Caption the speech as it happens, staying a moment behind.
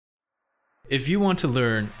If you want to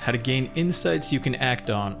learn how to gain insights you can act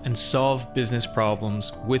on and solve business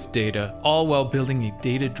problems with data, all while building a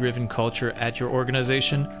data-driven culture at your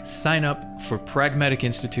organization, sign up for Pragmatic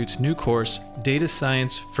Institute's new course, Data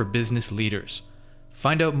Science for Business Leaders.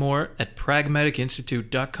 Find out more at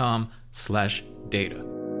pragmaticinstitute.com/data.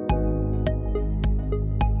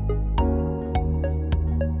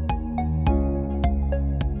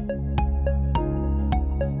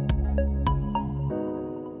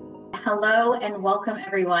 Hello and welcome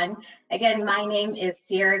everyone. Again, my name is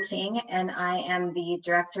Sierra King and I am the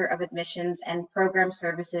Director of Admissions and Program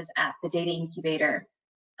Services at the Data Incubator.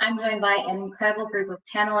 I'm joined by an incredible group of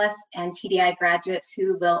panelists and TDI graduates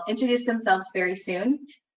who will introduce themselves very soon.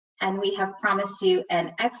 And we have promised you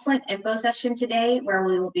an excellent info session today where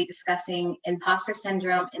we will be discussing imposter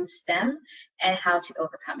syndrome in STEM and how to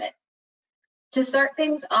overcome it. To start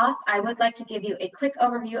things off, I would like to give you a quick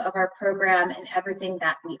overview of our program and everything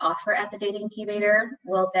that we offer at the Data Incubator.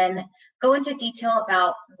 We'll then go into detail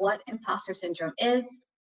about what imposter syndrome is,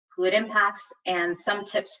 who it impacts, and some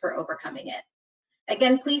tips for overcoming it.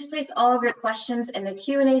 Again, please place all of your questions in the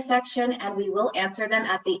Q&A section and we will answer them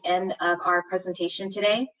at the end of our presentation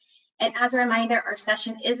today. And as a reminder, our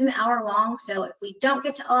session is an hour long, so if we don't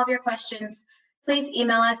get to all of your questions, please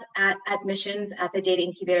email us at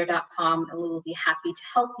admissions@thedataincubator.com and we will be happy to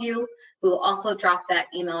help you. We will also drop that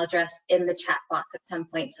email address in the chat box at some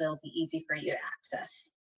point so it'll be easy for you to access.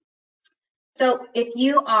 So if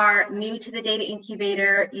you are new to the Data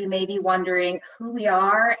Incubator, you may be wondering who we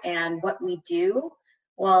are and what we do.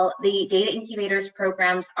 Well, the Data Incubator's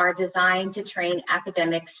programs are designed to train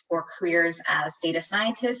academics for careers as data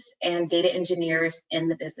scientists and data engineers in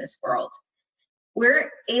the business world.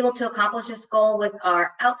 We're able to accomplish this goal with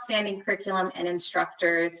our outstanding curriculum and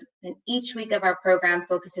instructors, and each week of our program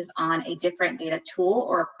focuses on a different data tool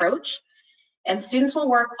or approach, and students will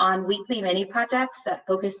work on weekly mini projects that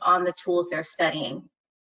focus on the tools they're studying.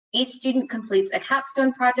 Each student completes a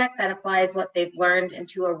capstone project that applies what they've learned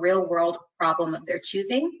into a real-world problem of their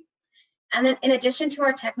choosing. And then in addition to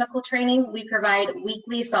our technical training, we provide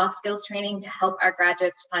weekly soft skills training to help our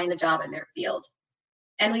graduates find a job in their field.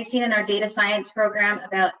 And we've seen in our data science program,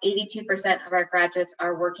 about 82% of our graduates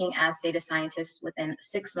are working as data scientists within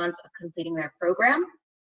 6 months of completing their program.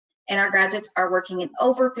 And our graduates are working in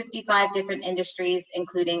over 55 different industries,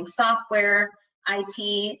 including software,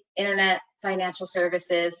 IT, internet, financial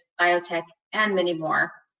services, biotech, and many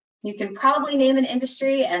more. You can probably name an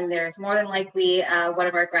industry, and there's more than likely one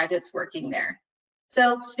of our graduates working there.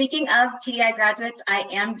 So speaking of TDI graduates, I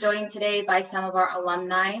am joined today by some of our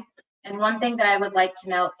alumni. And one thing that I would like to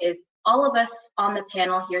note is all of us on the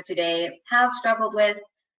panel here today have struggled with,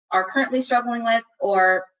 are currently struggling with,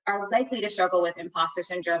 or are likely to struggle with imposter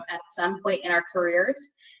syndrome at some point in our careers.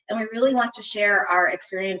 And we really want to share our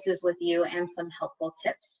experiences with you and some helpful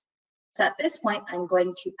tips. So at this point, I'm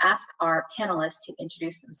going to ask our panelists to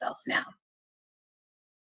introduce themselves now.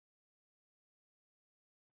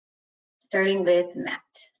 Starting with Matt.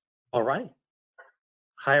 All right.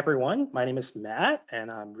 Hi, everyone. My name is Matt,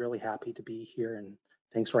 and I'm really happy to be here, and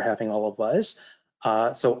thanks for having all of us.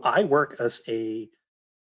 So I work as a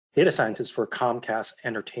data scientist for Comcast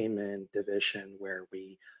Entertainment Division, where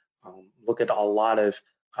we look at a lot of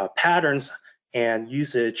patterns and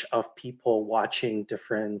usage of people watching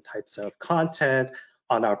different types of content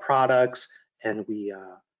on our products, and we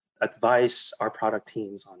advise our product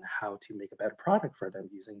teams on how to make a better product for them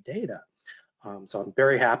using data. So I'm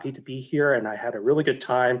very happy to be here, and I had a really good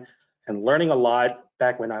time and learning a lot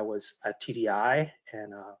back when I was at TDI,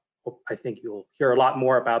 and I think you'll hear a lot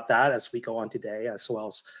more about that as we go on today, as well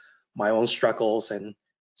as my own struggles and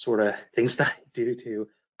sort of things that I do to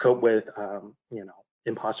cope with,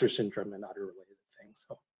 imposter syndrome and other related things.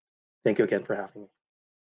 So thank you again for having me.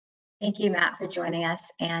 Thank you, Matt, for joining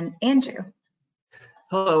us. And Andrew.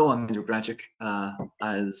 Hello, I'm Andrew Graczyk.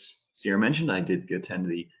 As Sierra mentioned, I did attend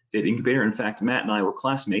the Data Incubator. In fact, Matt and I were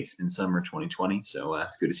classmates in summer 2020, so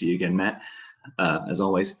it's good to see you again, Matt, as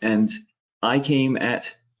always. And I came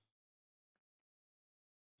at,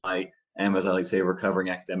 I am, as I like to say, a recovering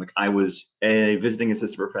academic. I was a visiting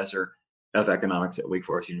assistant professor of economics at Wake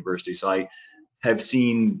Forest University, so I have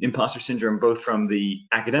seen imposter syndrome both from the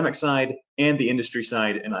academic side and the industry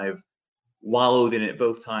side, and I've wallowed in it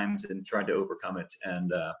both times and tried to overcome it.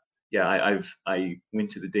 And I went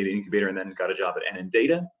to the Data Incubator and then got a job at NN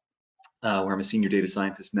Data, where I'm a senior data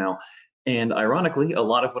scientist now. And ironically, a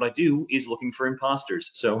lot of what I do is looking for imposters.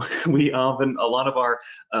 So we often, a lot of our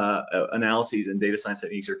analyses and data science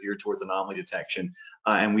techniques are geared towards anomaly detection.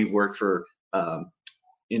 And we've worked for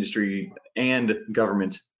industry and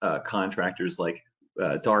government contractors like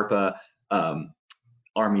DARPA,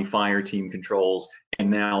 Army Fire Team controls, and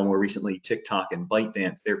now more recently TikTok and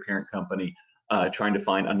ByteDance, their parent company, trying to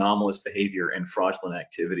find anomalous behavior and fraudulent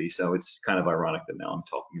activity. So it's kind of ironic that now I'm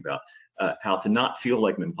talking about how to not feel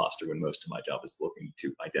like an imposter when most of my job is looking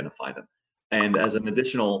to identify them. And as an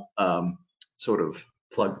additional sort of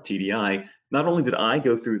plug to TDI, not only did I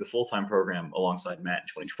go through the full-time program alongside Matt in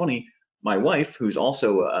 2020, my wife, who's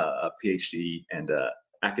also a PhD and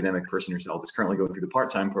academic person herself, is currently going through the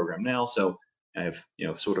part-time program now. So I have,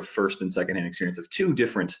 sort of first and second-hand experience of two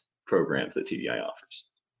different programs that TDI offers.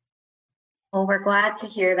 Well, we're glad to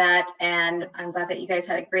hear that, and I'm glad that you guys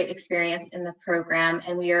had a great experience in the program,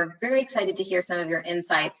 and we are very excited to hear some of your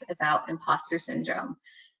insights about imposter syndrome.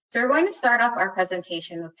 So we're going to start off our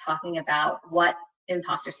presentation with talking about what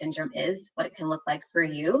imposter syndrome is, what it can look like for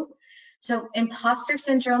you. So imposter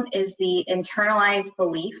syndrome is the internalized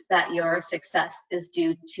belief that your success is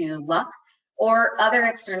due to luck or other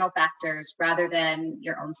external factors rather than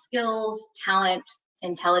your own skills, talent,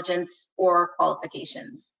 intelligence, or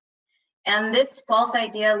qualifications. And this false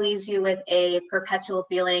idea leaves you with a perpetual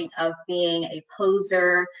feeling of being a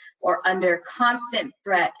poser or under constant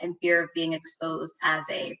threat and fear of being exposed as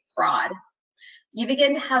a fraud. You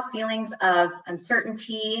begin to have feelings of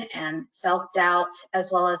uncertainty and self-doubt,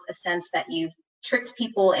 as well as a sense that you've tricked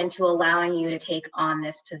people into allowing you to take on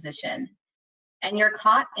this position. And you're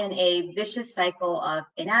caught in a vicious cycle of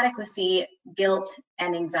inadequacy, guilt,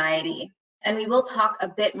 and anxiety. And we will talk a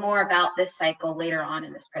bit more about this cycle later on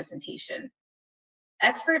in this presentation.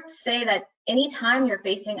 Experts say that anytime you're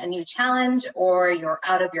facing a new challenge or you're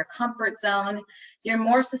out of your comfort zone, you're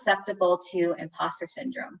more susceptible to imposter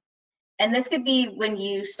syndrome. And this could be when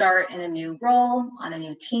you start in a new role, on a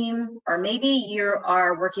new team, or maybe you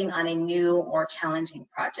are working on a new or challenging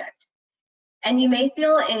project. And you may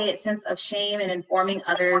feel a sense of shame in informing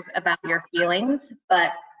others about your feelings,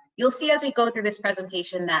 but you'll see as we go through this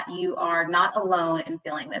presentation that you are not alone in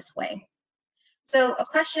feeling this way. So a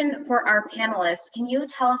question for our panelists, can you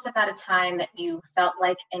tell us about a time that you felt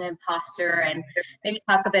like an imposter and maybe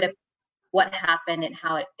talk a bit of what happened and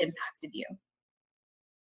how it impacted you?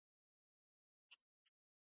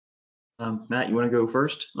 Matt, you want to go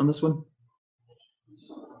first on this one?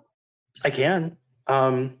 I can.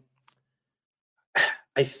 I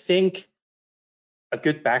think a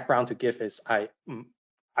good background to give is I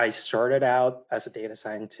started out as a data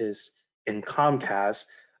scientist in Comcast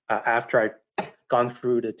after I'd gone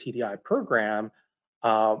through the TDI program,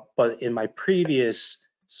 but in my previous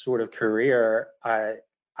sort of career, I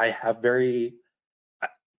have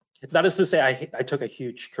that is to say, I took a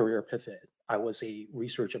huge career pivot. I was a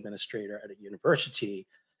research administrator at a university,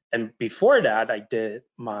 and before that, I did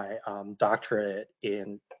my doctorate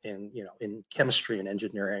in chemistry and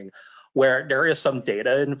engineering, where there is some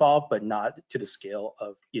data involved, but not to the scale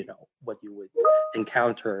of what you would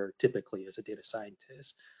encounter typically as a data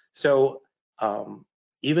scientist. So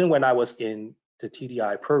even when I was in the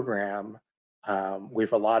TDI program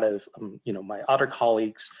with a lot of my other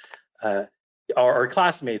colleagues or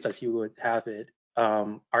classmates, as you would have it,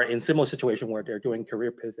 are in similar situation where they're doing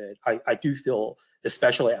career pivot, I do feel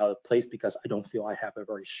especially out of place because I don't feel I have a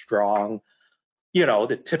very strong,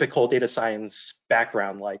 the typical data science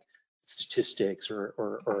background like statistics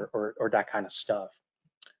or that kind of stuff.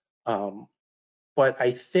 But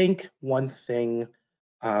I think one thing,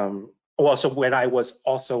 so when I was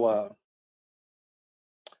also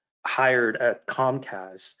hired at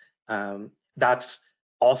Comcast, that's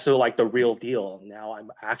also like the real deal. Now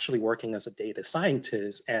I'm actually working as a data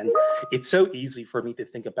scientist, and it's so easy for me to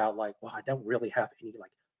think about like, well, I don't really have any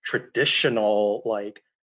like traditional like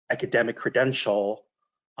academic credential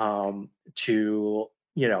to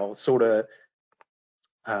sort of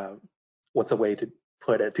what's a way to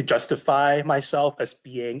put it, to justify myself as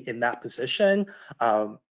being in that position.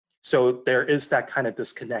 So there is that kind of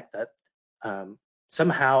disconnect that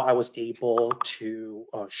somehow I was able to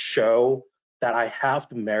show that I have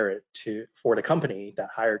the merit for the company that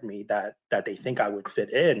hired me, that they think I would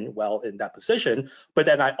fit in well in that position. But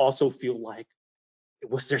then I also feel like,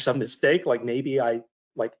 was there some mistake? Like maybe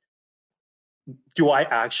do I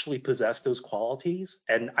actually possess those qualities?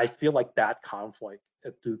 And I feel like that conflict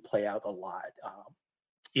do play out a lot.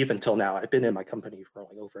 Even till now, I've been in my company for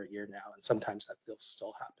like over a year now, and sometimes that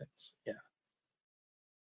still happens. Yeah.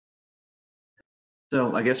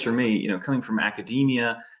 So I guess for me, coming from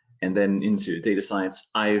academia and then into data science,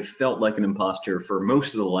 I've felt like an imposter for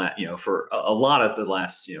most of the for a lot of the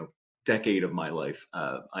last, decade of my life.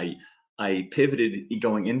 I pivoted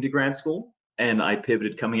going into grad school, and I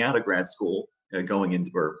pivoted coming out of grad school, not going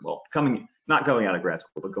out of grad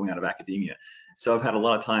school, but going out of academia. So I've had a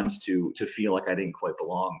lot of times to feel like I didn't quite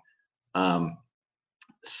belong.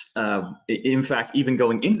 in fact, even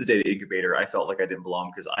going into the data incubator, I felt like I didn't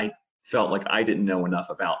belong because I felt like I didn't know enough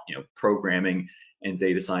about, programming and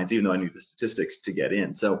data science, even though I knew the statistics to get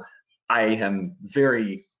in. So I am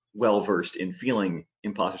very well versed in feeling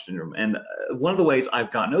imposter syndrome. And one of the ways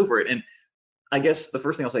I've gotten over it, and I guess the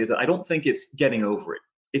first thing I'll say is that I don't think it's getting over it.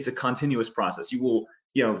 It's a continuous process. You will,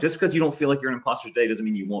 just because you don't feel like you're an imposter today doesn't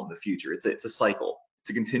mean you won't in the future. It's a cycle. It's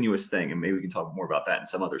a continuous thing. And maybe we can talk more about that in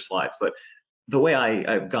some other slides. But the way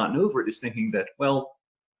I've gotten over it is thinking that, well,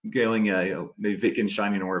 going, maybe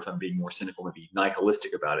Wittgensteinian, or if I'm being more cynical, maybe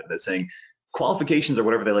nihilistic about it, that saying qualifications are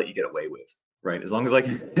whatever they let you get away with, right? As long as I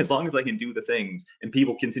can do the things and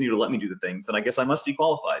people continue to let me do the things, then I guess I must be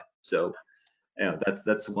qualified. So,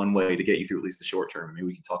 that's one way to get you through at least the short term. Maybe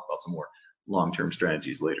we can talk about some more long-term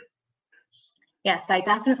strategies later. Yes, I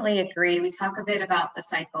definitely agree. We talk a bit about the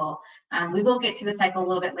cycle. We will get to the cycle a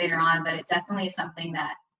little bit later on, but it definitely is something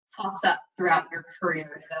that pops up throughout your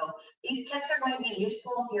career. So these tips are going to be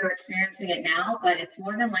useful if you're experiencing it now, but it's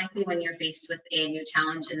more than likely when you're faced with a new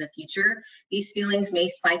challenge in the future, these feelings may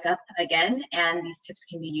spike up again, and these tips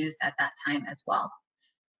can be used at that time as well.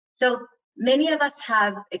 So many of us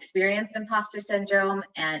have experienced imposter syndrome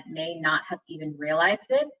and may not have even realized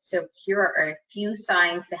it. So here are a few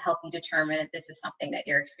signs to help you determine if this is something that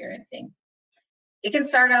you're experiencing. It can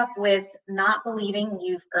start off with not believing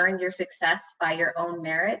you've earned your success by your own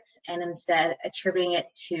merits and instead attributing it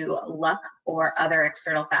to luck or other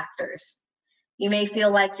external factors. You may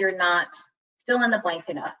feel like you're not fill in the blank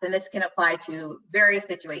enough, and this can apply to various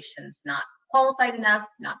situations: not qualified enough,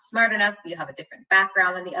 not smart enough, you have a different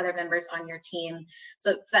background than the other members on your team.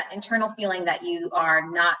 So it's that internal feeling that you are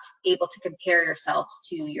not able to compare yourselves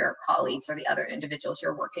to your colleagues or the other individuals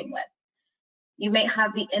you're working with. You may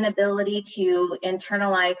have the inability to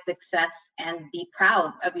internalize success and be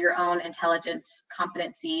proud of your own intelligence,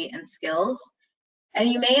 competency, and skills. And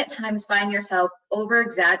you may at times find yourself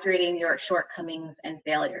over-exaggerating your shortcomings and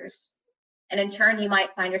failures. And in turn, you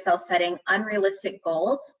might find yourself setting unrealistic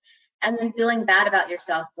goals and then feeling bad about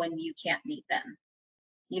yourself when you can't meet them.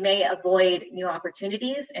 You may avoid new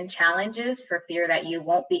opportunities and challenges for fear that you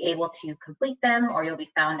won't be able to complete them, or you'll be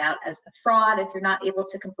found out as a fraud if you're not able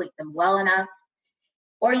to complete them well enough.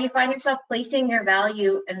 Or you find yourself placing your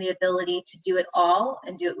value in the ability to do it all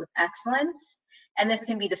and do it with excellence. And this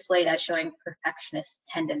can be displayed as showing perfectionist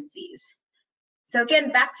tendencies. So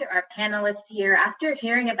again, back to our panelists here. After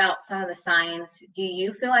hearing about some of the signs, do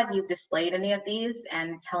you feel like you've displayed any of these?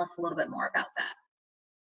 And tell us a little bit more about that.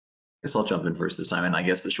 I guess I'll jump in first this time. And I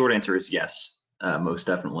guess the short answer is yes, most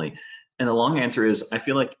definitely. And the long answer is, I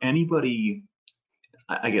feel like anybody,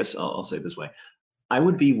 I guess I'll say it this way, I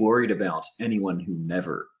would be worried about anyone who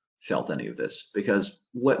never felt any of this, because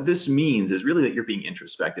what this means is really that you're being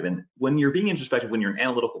introspective. And when you're being introspective, when you're an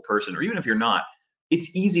analytical person, or even if you're not,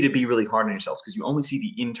 it's easy to be really hard on yourselves because you only see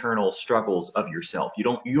the internal struggles of yourself.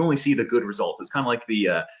 You only see the good results. It's kind of like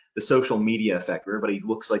the social media effect, where everybody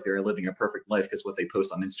looks like they're living a perfect life because what they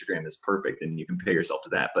post on Instagram is perfect, and you compare yourself to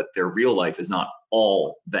that. But their real life is not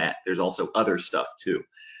all that. There's also other stuff too.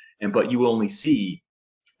 But you only see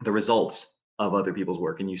the results of other people's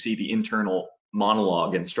work, and you see the internal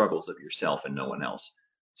monologue and struggles of yourself and no one else.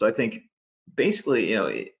 So I think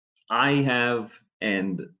basically, I have,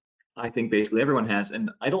 and I think basically everyone has,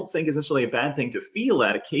 and I don't think it's necessarily a bad thing to feel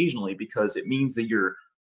that occasionally, because it means that you're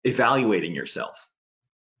evaluating yourself.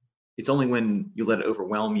 It's only when you let it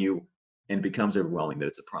overwhelm you and it becomes overwhelming that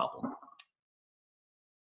it's a problem.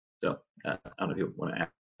 So I don't know if you want to add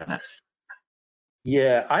that.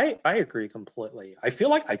 Yeah, I agree completely. I feel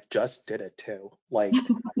like I just did it too. Like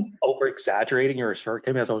over exaggerating your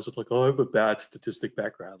shortcomings. I was just like, oh, I have a bad statistic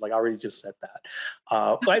background. Like I already just said that.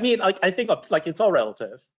 But I mean, like I think like it's all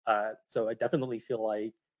relative. So I definitely feel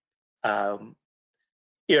like, I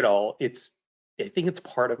think it's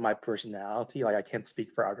part of my personality. Like I can't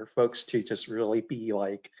speak for other folks to just really be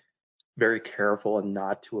like very careful and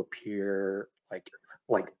not to appear like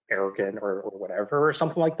arrogant or whatever or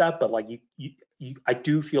something like that. But like I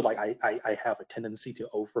do feel like I have a tendency to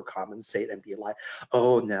overcompensate and be like,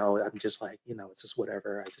 oh no, I'm just like, it's just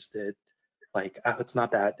whatever I just did. Like, oh, it's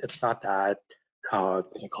not that,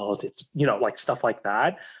 what do you call it? It's, like stuff like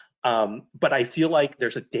that. But I feel like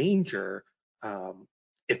there's a danger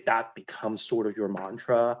if that becomes sort of your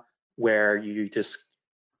mantra, where you just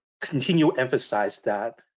continue to emphasize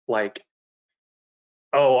that, like,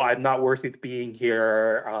 oh, I'm not worthy of being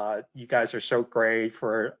here. You guys are so great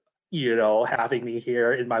for, having me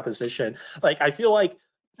here in my position. Like, I feel like,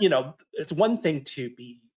 it's one thing to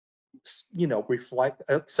be,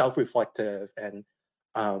 self-reflective and,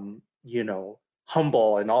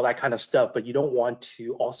 humble and all that kind of stuff, but you don't want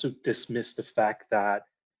to also dismiss the fact that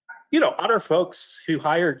other folks who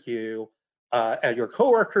hired you, and your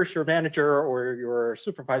coworkers, your manager, or your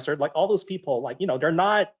supervisor, like all those people, like, they're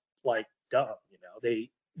not like dumb.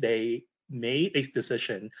 They made a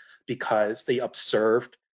decision because they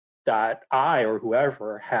observed that I or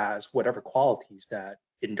whoever has whatever qualities that,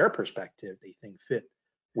 in their perspective, they think fit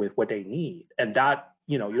with what they need, and that,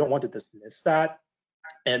 you don't want to dismiss that.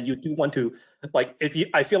 And you do want to, like,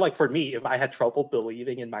 I feel like for me, if I had trouble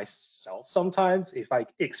believing in myself sometimes, if I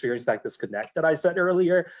experienced that disconnect that I said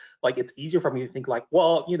earlier, like, it's easier for me to think like,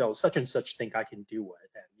 well, such and such think I can do it,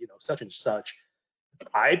 and such and such,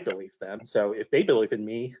 I believe them. So if they believe in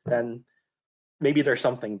me, then maybe there's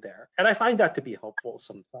something there. And I find that to be helpful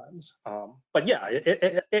sometimes. But yeah,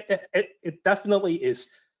 it definitely is.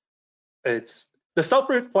 It's the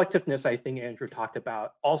self-reflectiveness I think Andrew talked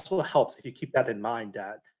about also helps if you keep that in mind,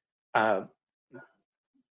 that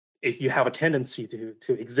if you have a tendency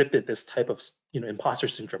to exhibit this type of imposter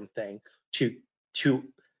syndrome thing, to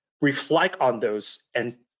reflect on those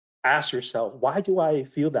and ask yourself, why do I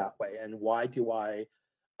feel that way, and why do I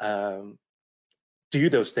do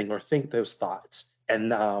those things or think those thoughts?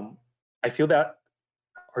 And I feel that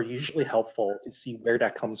are usually helpful to see where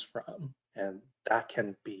that comes from, and that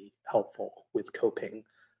can be helpful with coping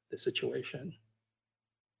the situation.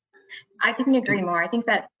 I couldn't agree more. I think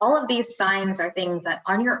that all of these signs are things that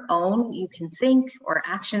on your own you can think, or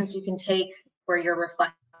actions you can take where you're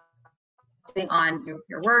reflecting on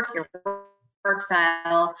your work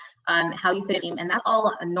style, how you fit in, and that's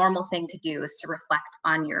all a normal thing to do, is to reflect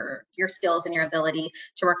on your skills and your ability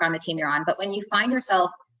to work on the team you're on. But when you find yourself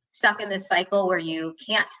stuck in this cycle where you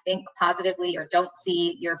can't think positively or don't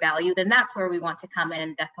see your value, then that's where we want to come in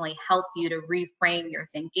and definitely help you to reframe your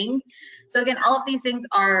thinking. So again, all of these things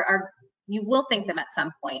are you will think them at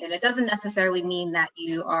some point, and it doesn't necessarily mean that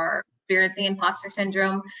you are experiencing imposter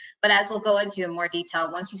syndrome, but as we'll go into in more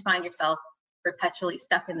detail, once you find yourself perpetually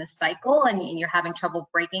stuck in this cycle and you're having trouble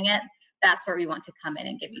breaking it, that's where we want to come in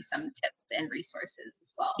and give you some tips and resources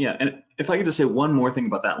as well. Yeah, and if I could just say one more thing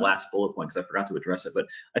about that last bullet point, because I forgot to address it, but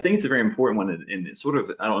I think it's a very important one, and it's sort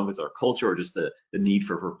of, I don't know if it's our culture or just the need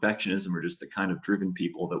for perfectionism or just the kind of driven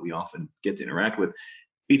people that we often get to interact with.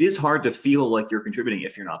 It is hard to feel like you're contributing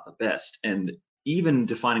if you're not the best, and even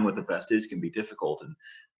defining what the best is can be difficult. And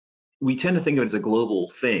we tend to think of it as a global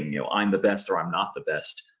thing, I'm the best or I'm not the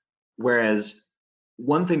best. Whereas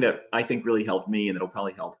one thing that I think really helped me, and that'll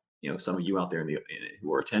probably help some of you out there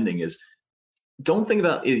who are attending, is don't think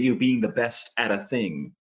about you being the best at a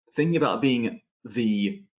thing. Think about being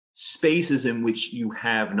the spaces in which you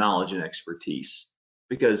have knowledge and expertise.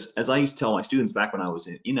 Because as I used to tell my students back when I was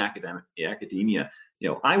in academia,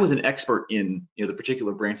 I was an expert in the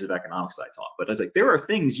particular branches of economics that I taught. But I was like, there are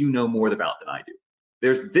things you know more about than I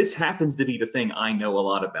do. This happens to be the thing I know a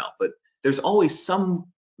lot about, but there's always some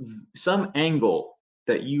angle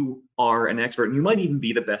that you are an expert, and you might even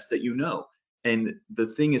be the best that you know. And the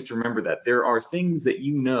thing is to remember that there are things that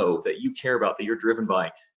you know, that you care about, that you're driven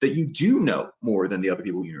by, that you do know more than the other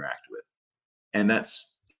people you interact with. And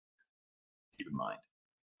that's, keep in mind.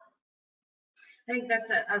 I think that's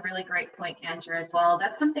a really great point, Andrew, as well.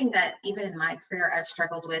 That's something that even in my career I've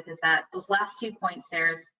struggled with, is that those last 2 points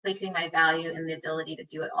there is placing my value in the ability to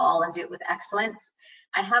do it all and do it with excellence.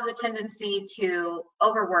 I have the tendency to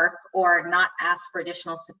overwork or not ask for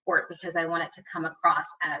additional support because I want it to come across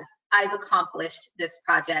as I've accomplished this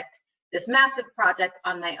project, this massive project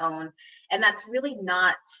on my own. And that's really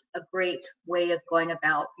not a great way of going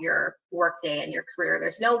about your workday and your career.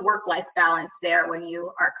 There's no work-life balance there when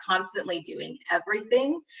you are constantly doing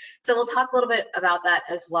everything. So we'll talk a little bit about that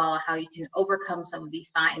as well, how you can overcome some of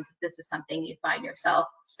these signs if this is something you find yourself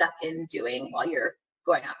stuck in doing while you're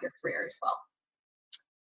going out your career as well.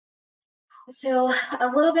 So a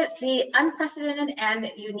little bit, the unprecedented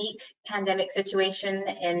and unique pandemic situation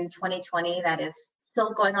in 2020 that is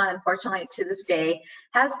still going on, unfortunately, to this day,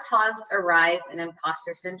 has caused a rise in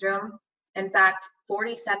imposter syndrome. In fact,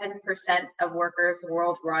 47% of workers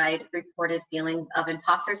worldwide reported feelings of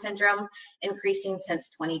imposter syndrome, increasing since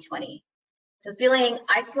 2020. So feeling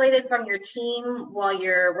isolated from your team while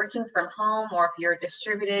you're working from home, or if you're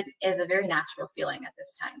distributed, is a very natural feeling at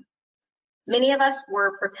this time. Many of us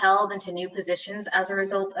were propelled into new positions as a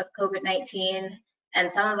result of COVID-19,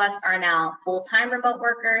 and some of us are now full-time remote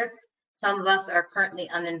workers. Some of us are currently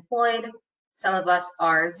unemployed. Some of us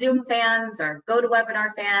are Zoom fans or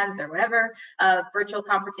GoToWebinar fans or whatever virtual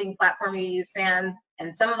conferencing platform you use fans,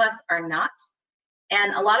 and some of us are not.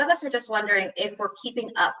 And a lot of us are just wondering if we're keeping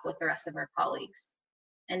up with the rest of our colleagues.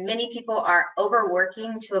 And many people are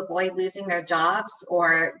overworking to avoid losing their jobs,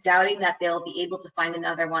 or doubting that they'll be able to find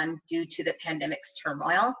another one due to the pandemic's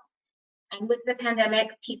turmoil. And with the pandemic,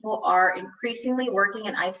 people are increasingly working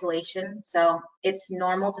in isolation, so it's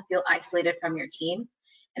normal to feel isolated from your team.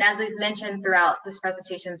 And as we've mentioned throughout this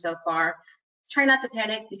presentation so far, try not to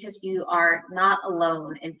panic because you are not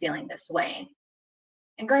alone in feeling this way.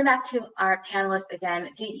 And going back to our panelists again,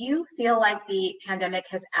 do you feel like the pandemic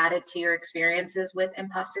has added to your experiences with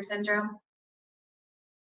imposter syndrome?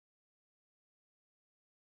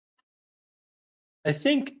 I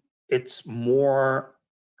think it's more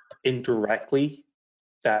indirectly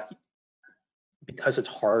that because it's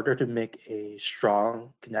harder to make a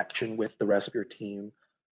strong connection with the rest of your team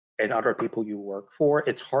and other people you work for,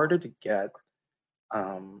 it's harder to get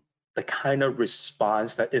the kind of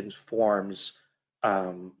response that informs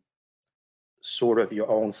sort of your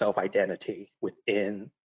own self-identity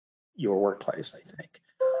within your workplace, I think.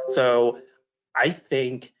 So I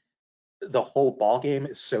think the whole ball game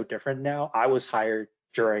is so different now. I was hired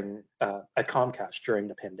during at Comcast during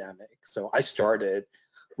the pandemic, so I started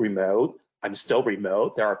remote. I'm still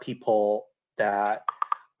remote. There are people that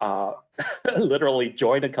literally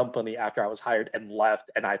joined a company after I was hired and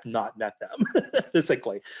left, and I've not met them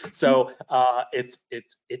physically. So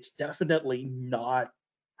it's definitely not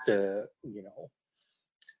the,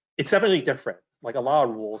 it's definitely different. Like a lot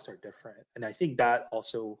of rules are different, and I think that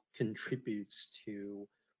also contributes to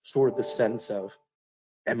sort of the sense of,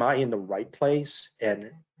 am I in the right place, and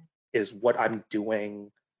is what I'm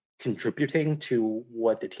doing contributing to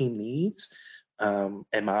what the team needs? Am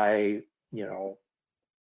I,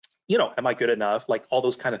 am I good enough? Like all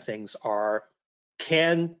those kind of things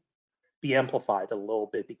can be amplified a little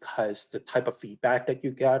bit because the type of feedback that you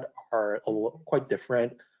get are quite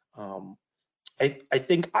different. I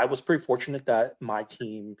think I was pretty fortunate that my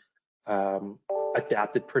team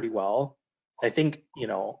adapted pretty well. I think,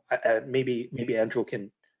 maybe Andrew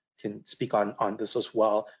can speak on this as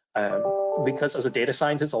well, because as a data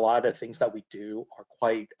scientist, a lot of the things that we do are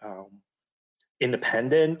quite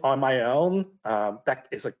independent on my own. That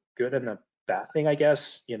is a good and a bad thing, I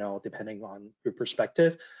guess, depending on your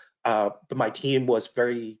perspective. But my team was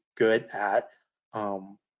very good at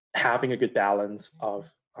having a good balance of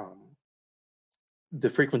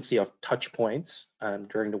the frequency of touch points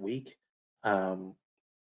during the week.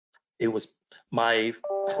 It was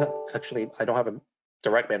actually, I don't have a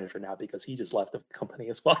direct manager now because he just left the company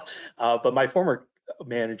as well. But my former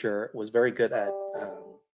manager was very good at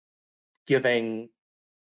giving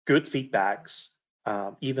good feedbacks,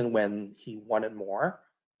 even when he wanted more.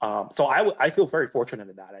 So I feel very fortunate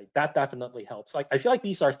in that. That definitely helps. Like I feel like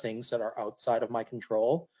these are things that are outside of my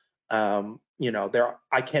control. I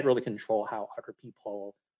can't really control how other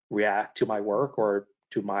people react to my work or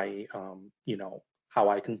to my, how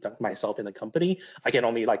I conduct myself in the company. I can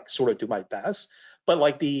only like sort of do my best. But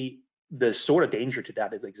like the sort of danger to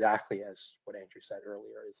that is exactly as what Andrew said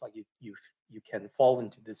earlier. It's like you can fall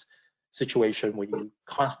into this situation where you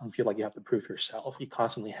constantly feel like you have to prove yourself. You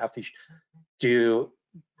constantly have to do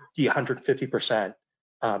the 150%.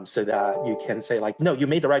 So that you can say like, no, you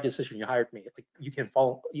made the right decision, you hired me. Like you can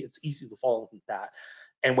fall, it's easy to fall into that.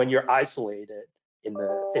 And when you're isolated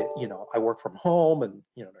I work from home and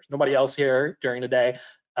there's nobody else here during the day,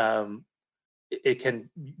 it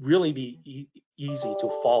can really be easy to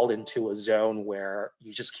fall into a zone where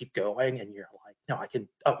you just keep going and you're like,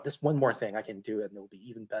 no, this one more thing I can do and it'll be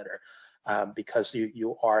even better, because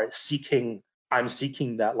you are I'm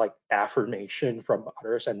seeking that like affirmation from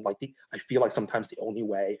others, and like I feel like sometimes the only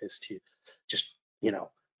way is to just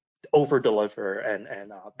over deliver,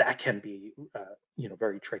 and that can be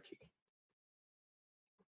very tricky.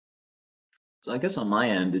 So I guess on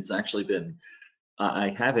my end, it's actually been,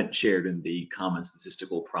 I haven't shared in the common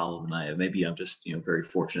statistical problem, and maybe I'm just very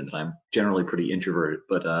fortunate that I'm generally pretty introverted,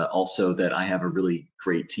 but also that I have a really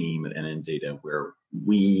great team at NN Data where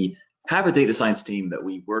we have a data science team that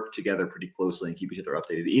we work together pretty closely and keep each other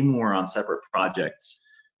updated. Even when we're on separate projects,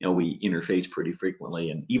 we interface pretty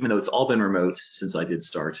frequently. And even though it's all been remote since I did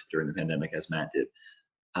start during the pandemic, as Matt did,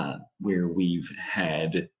 where we've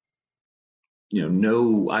had,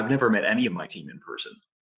 I've never met any of my team in person.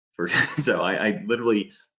 So I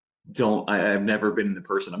literally don't, I've never been in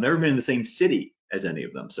person. I've never been in the same city as any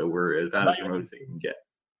of them. So we're about as remote as they can get.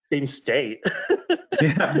 Same state.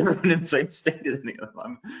 Yeah, I've never been in the same state as any of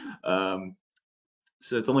them.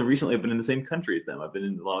 So it's only recently I've been in the same country as them. I've been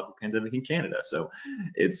in the lot of the pandemic in Canada. So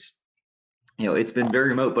it's, it's been very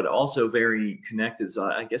remote, but also very connected. So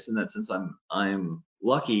I guess in that sense, I'm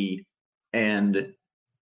lucky, and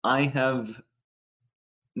I have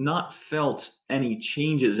not felt any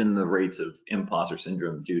changes in the rates of imposter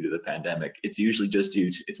syndrome due to the pandemic. It's usually just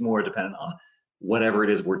it's more dependent on whatever it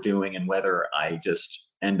is we're doing, and whether I just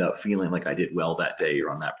end up feeling like I did well that day or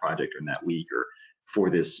on that project or in that week or for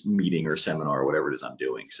this meeting or seminar or whatever it is I'm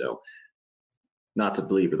doing. So not to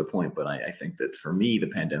belabor the point, but I think that for me, the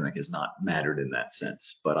pandemic has not mattered in that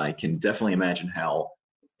sense. But I can definitely imagine how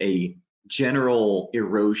a general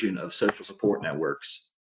erosion of social support networks,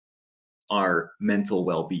 our mental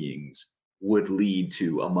well-beings, would lead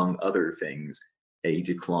to, among other things, a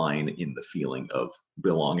decline in the feeling of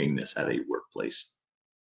belongingness at a workplace.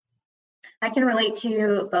 I can relate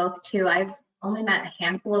to both too. I've only met a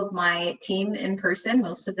handful of my team in person.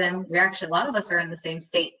 Most of them, a lot of us are in the same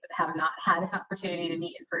state, but have not had an opportunity to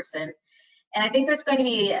meet in person. And I think that's going to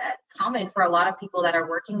be common for a lot of people that are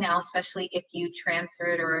working now, especially if you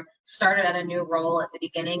transferred or started at a new role at the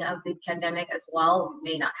beginning of the pandemic as well.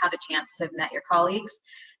 You may not have a chance to have met your colleagues.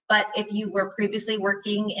 But if you were previously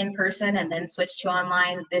working in person and then switched to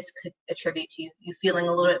online, this could attribute to you feeling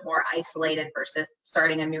a little bit more isolated versus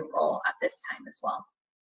starting a new role at this time as well.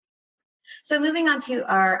 So moving on to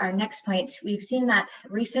our next point, we've seen that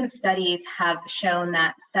recent studies have shown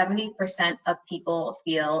that 70% of people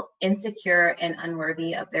feel insecure and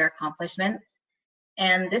unworthy of their accomplishments.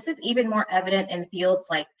 And this is even more evident in fields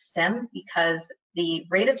like STEM because the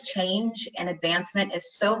rate of change and advancement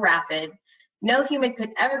is so rapid. No human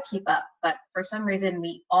could ever keep up, but for some reason,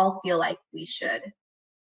 we all feel like we should.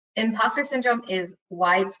 Imposter syndrome is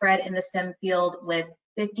widespread in the STEM field, with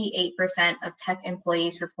 58% of tech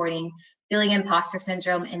employees reporting feeling imposter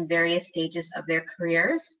syndrome in various stages of their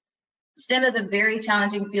careers. STEM is a very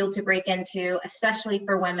challenging field to break into, especially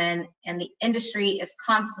for women, and the industry is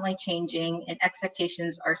constantly changing and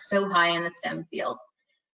expectations are so high in the STEM field.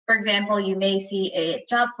 For example, you may see a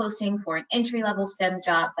job posting for an entry-level STEM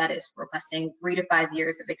job that is requesting 3 to 5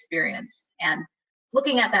 years of experience. And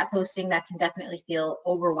looking at that posting, that can definitely feel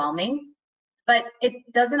overwhelming. But it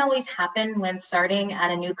doesn't always happen when starting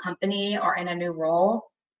at a new company or in a new role.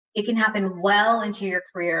 It can happen well into your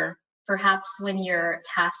career, perhaps when you're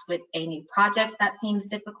tasked with a new project that seems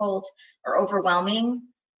difficult or overwhelming.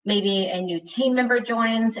 Maybe a new team member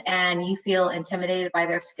joins and you feel intimidated by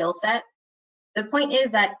their skill set. The point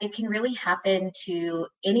is that it can really happen to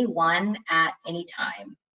anyone at any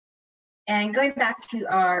time. And going back to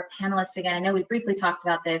our panelists again, I know we briefly talked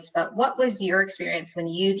about this, but what was your experience when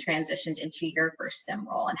you transitioned into your first STEM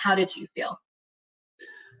role, and how did you feel?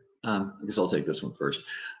 I guess I'll take this one first.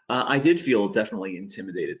 I did feel definitely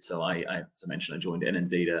intimidated. So as I mentioned, I joined NN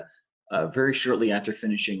Data very shortly after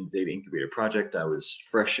finishing the Data Incubator project. I was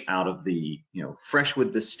fresh out of the, fresh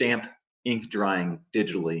with the stamp ink drying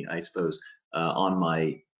digitally, I suppose, on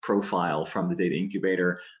my profile from the Data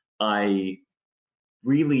Incubator. I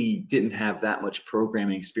really didn't have that much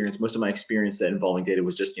programming experience. Most of my experience that involving data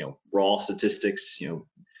was just, raw statistics,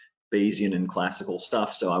 Bayesian and classical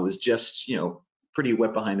stuff. So I was just, pretty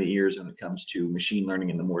wet behind the ears when it comes to machine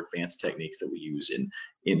learning and the more advanced techniques that we use in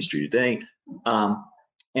industry today.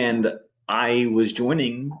 And I was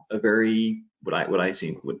joining a very, what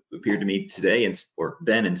appeared to me today or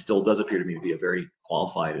then and still does appear to me to be a very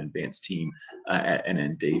qualified and advanced team at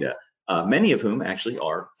NN Data. Many of whom actually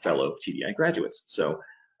are fellow TDI graduates. So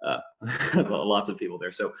lots of people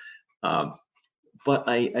there. So, but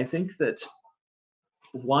I think that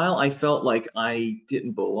while I felt like I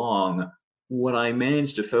didn't belong, what I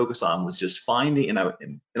managed to focus on was just finding, and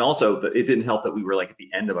also it didn't help that we were like at the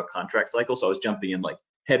end of a contract cycle. So I was jumping in like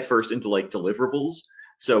headfirst into like deliverables.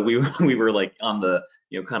 So we were like on the,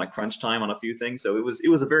 kind of crunch time on a few things. So it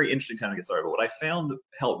was a very interesting time to get started. But what I found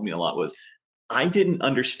helped me a lot was I didn't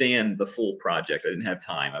understand the full project. I didn't have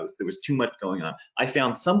time. There was too much going on. I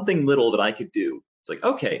found something little that I could do. It's like,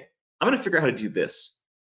 okay, I'm going to figure out how to do this,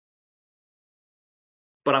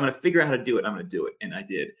 but I'm going to figure out how to do it. I'm going to do it. And I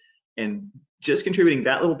did. And just contributing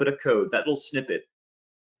that little bit of code, that little snippet,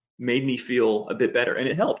 made me feel a bit better. And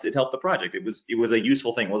it helped. It helped the project. It was a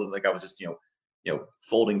useful thing. It wasn't like I was just,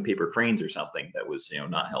 folding paper cranes or something that was,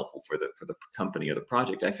 not helpful for the company or the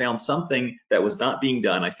project. I found something that was not being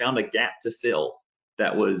done. I found a gap to fill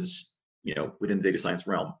that was, within the data science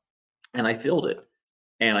realm, and I filled it.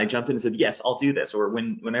 And I jumped in and said, yes, I'll do this. Or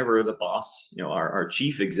whenever the boss, our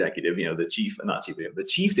chief executive, the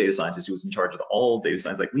chief data scientist who was in charge of all data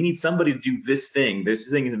science, like, we need somebody to do this thing.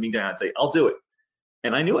 This thing isn't being done. I'd say, I'll do it.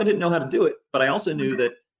 And I knew I didn't know how to do it, but I also knew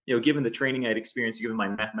that, given the training I'd experienced, given my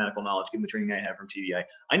mathematical knowledge, given the training I had from TDI,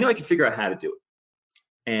 I knew I could figure out how to do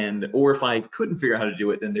it. Or if I couldn't figure out how to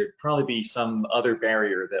do it, then there'd probably be some other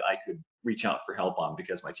barrier that I could reach out for help on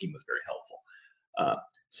because my team was very helpful.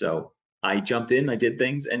 So I jumped in, I did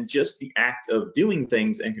things, and just the act of doing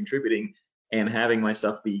things and contributing and having my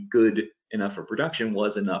stuff be good enough for production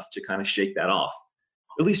was enough to kind of shake that off.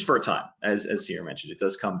 at least for a time, as Sierra mentioned, it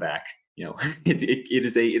does come back. You know, it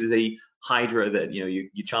is a hydra that, you know,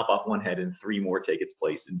 you chop off one head and 3 more take its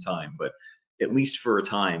place in time, but at least for a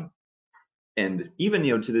time. And even,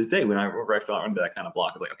 you know, to this day, whenever I fell into that kind of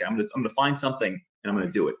block, I was like, okay, I'm gonna find something and I'm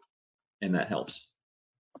gonna do it, and that helps.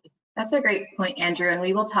 That's a great point, Andrew, and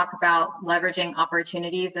we will talk about leveraging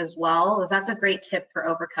opportunities as well, because that's a great tip for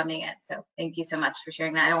overcoming it. So thank you so much for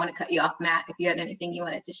sharing that. I don't want to cut you off, Matt, if you had anything you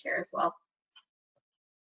wanted to share as well.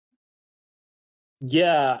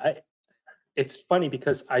 Yeah, it's funny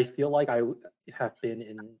because I feel like I have been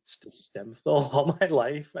in STEM field all my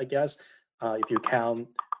life, I guess. If you count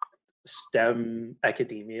STEM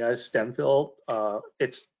academia, STEM field,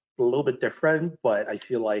 it's a little bit different, but I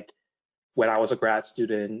feel like when I was a grad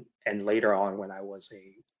student and later on when I was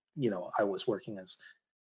I was working as,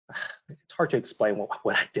 it's hard to explain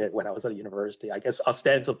what I did when I was at university. I guess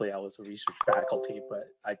ostensibly I was a research faculty, but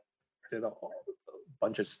I did a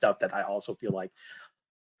bunch of stuff that I also feel like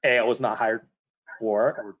A, I was not hired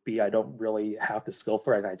for, or B, I don't really have the skill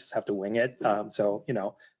for it and I just have to wing it. So, you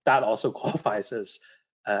know, that also qualifies as,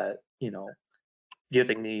 you know,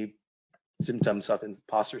 giving me symptoms of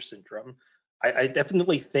imposter syndrome. I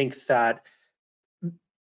definitely think that,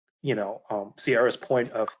 you know, Sierra's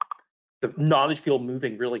point of the knowledge field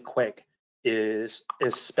moving really quick is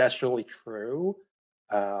especially true.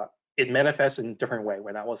 It manifests in a different way.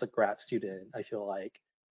 When I was a grad student, I feel like,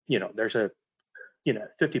 you know, there's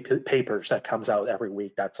 50 papers that comes out every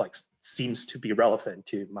week that's like seems to be relevant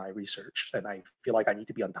to my research, and I feel like I need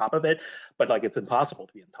to be on top of it, but like it's impossible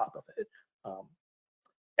to be on top of it.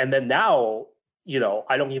 And then now, you know,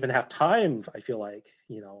 I don't even have time, I feel like,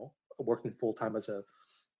 you know, working full time as a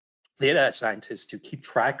data scientist to keep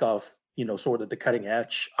track of, you know, sort of the cutting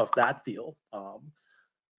edge of that field.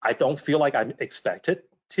 I don't feel like I'm expected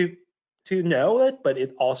to know it, but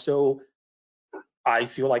it also, I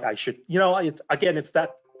feel like I should, you know, it's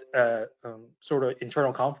that sort of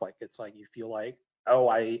internal conflict. It's like you feel like, oh,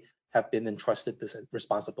 I have been entrusted this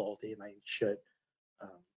responsibility and I should,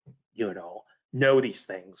 you know these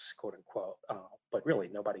things, quote unquote. But really,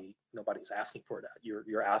 nobody's asking for that.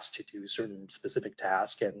 You're asked to do certain specific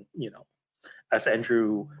tasks, and you know, as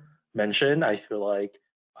Andrew mentioned, I feel like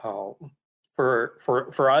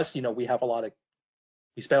for us, you know, we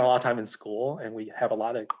spend a lot of time in school, and we have a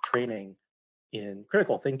lot of training in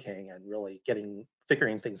critical thinking and really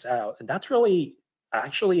figuring things out, and that's really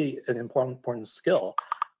actually an important skill.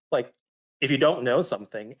 Like, if you don't know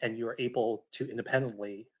something and you're able to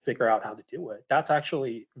independently figure out how to do it, that's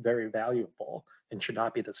actually very valuable and should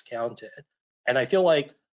not be discounted. And I feel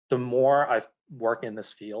like the more I've worked in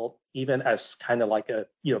this field, even as kind of like a,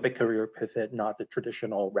 you know, big career pivot, not the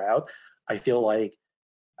traditional route, I feel like,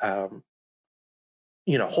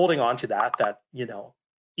 you know, holding on to that, you know,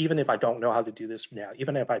 even if I don't know how to do this now,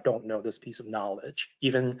 even if I don't know this piece of knowledge,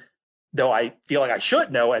 even though I feel like I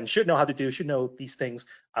should know how to should know these things,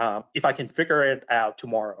 if I can figure it out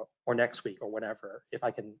tomorrow or next week or whenever, if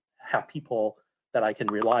I can have people that I can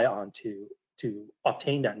rely on to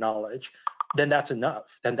obtain that knowledge, then that's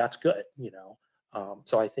enough. Then that's good, you know.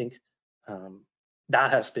 So I think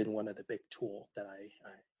that has been one of the big tools that I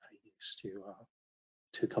use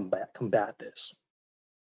to combat this.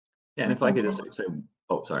 Yeah, and if I could just say,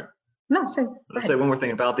 oh, sorry. No, sorry. Let's say one more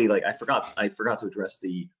thing about I forgot to address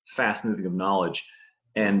the fast moving of knowledge.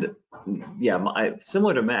 And yeah,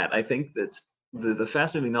 similar to Matt, I think that the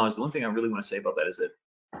fast moving knowledge, the one thing I really want to say about that is that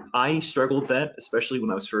I struggled with that, especially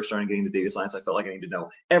when I was first starting getting into data science. I felt like I needed to know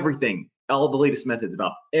everything, all the latest methods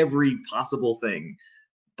about every possible thing,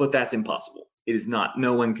 but that's impossible. It is not.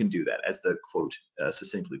 No one can do that, as the quote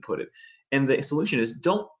succinctly put it. And the solution is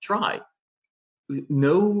don't try.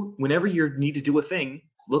 Know whenever you need to do a thing,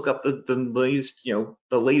 look up the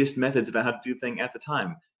latest methods about how to do a thing at the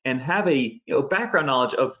time, and have a background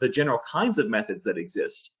knowledge of the general kinds of methods that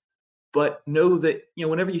exist. But know that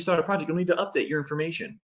whenever you start a project, you'll need to update your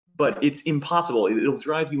information. But it's impossible. It'll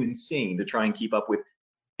drive you insane to try and keep up with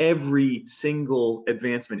every single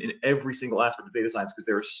advancement in every single aspect of data science, because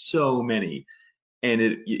there are so many, and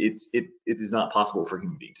it is not possible for a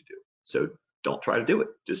human being to do. So don't try to do it.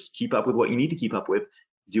 Just keep up with what you need to keep up with.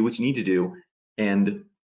 Do what you need to do. And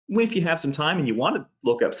if you have some time and you want to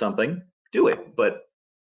look up something, do it. But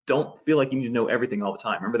don't feel like you need to know everything all the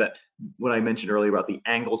time. Remember that what I mentioned earlier about the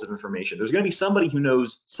angles of information. There's going to be somebody who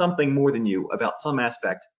knows something more than you about some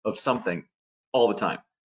aspect of something all the time.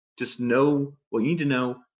 Just know what you need to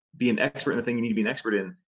know, be an expert in the thing you need to be an expert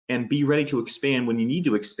in, and be ready to expand when you need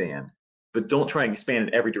to expand. But don't try and expand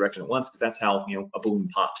in every direction at once, because that's how a balloon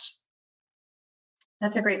pops.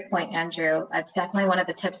 That's a great point, Andrew. That's definitely one of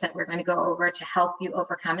the tips that we're going to go over to help you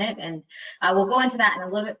overcome it. And we'll go into that in a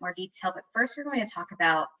little bit more detail. But first, we're going to talk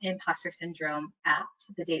about imposter syndrome at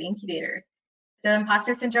the Data Incubator. So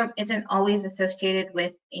imposter syndrome isn't always associated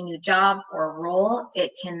with a new job or role.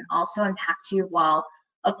 It can also impact you while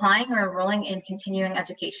applying or enrolling in continuing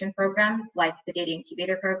education programs like the Data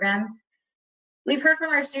Incubator programs. We've heard from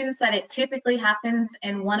our students that it typically happens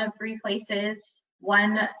in one of three places.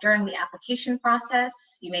 One, during the application process,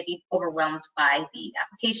 you may be overwhelmed by the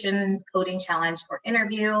application, coding challenge, or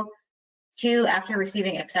interview. Two, after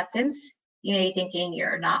receiving acceptance, you may be thinking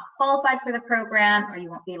you're not qualified for the program or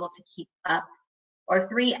you won't be able to keep up. Or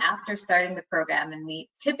three, after starting the program. And we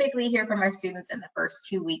typically hear from our students in the first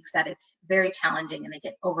 2 weeks that it's very challenging and they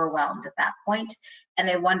get overwhelmed at that point and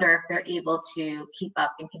they wonder if they're able to keep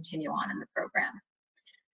up and continue on in the program.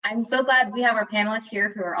 I'm so glad we have our panelists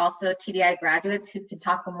here who are also TDI graduates who can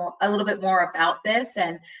talk a little bit more about this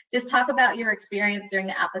and just talk about your experience during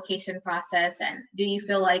the application process. And do you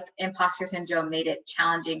feel like imposter syndrome made it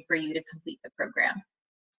challenging for you to complete the program?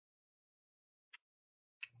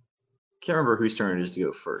 Can't remember whose turn it is to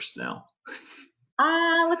go first now.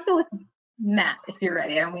 Let's go with Matt, if you're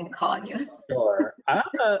ready. I don't mean to call on you. Sure.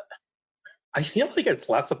 I feel like it's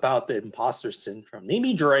less about the imposter syndrome.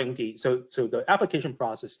 Maybe during so the application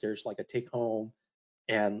process, there's like a take home,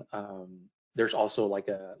 and there's also like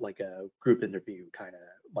a group interview kind of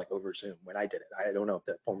like over Zoom when I did it. I don't know if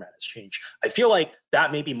the format has changed. I feel like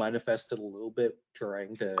that maybe manifested a little bit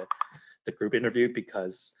during the group interview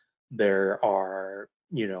because there are,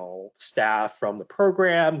 you know, staff from the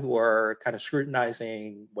program who are kind of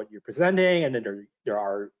scrutinizing what you're presenting, and then there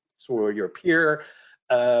are sort of your peer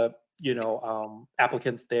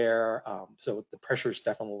applicants there. So the pressure is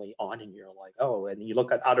definitely on, and you're like, oh, and you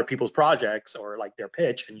look at other people's projects or like their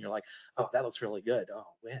pitch, and you're like, oh, that looks really good. Oh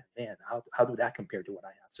man, how do that compare to what I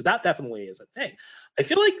have? So that definitely is a thing. I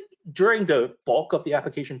feel like during the bulk of the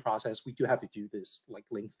application process, we do have to do this like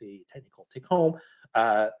lengthy technical take home.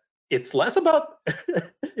 It's less about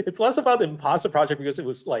the imposter project because it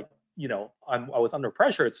was like, you know, I was under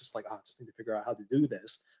pressure. It's just like, I just need to figure out how to do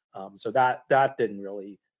this. So that didn't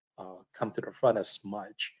really come to the front as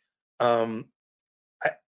much. To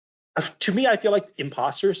me, I feel like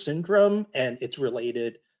imposter syndrome and its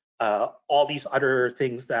related all these other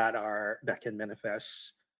things that can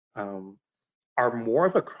manifest are more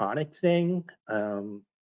of a chronic thing.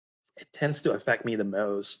 It tends to affect me the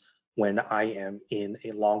most when I am in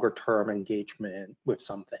a longer term engagement with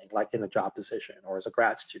something, like in a job position or as a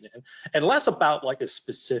grad student, and less about like a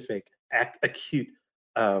specific acute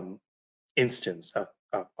instance of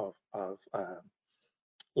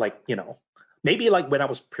like, you know, maybe like when I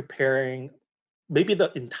was preparing, maybe the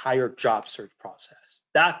entire job search process.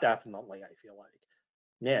 That definitely, I feel like,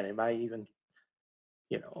 man, am I even,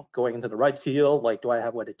 you know, going into the right field? Like, do I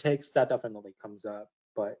have what it takes? That definitely comes up.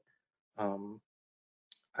 But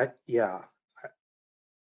I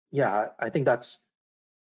think that's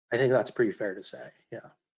pretty fair to say. Yeah.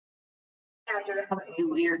 Andrew, how about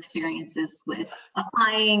you? Your experiences with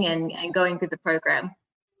applying and going through the program?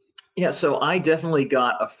 Yeah, so I definitely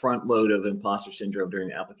got a front load of imposter syndrome during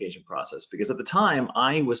the application process because at the time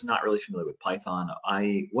I was not really familiar with Python.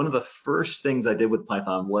 One of the first things I did with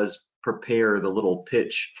Python was prepare the little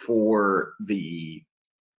pitch for basically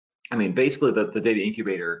the Data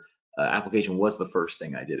Incubator application was the first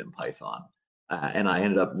thing I did in Python. And I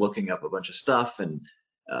ended up looking up a bunch of stuff and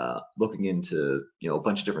looking into, you know, a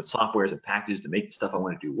bunch of different softwares and packages to make the stuff I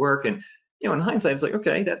want to do work. And, you know, in hindsight, it's like,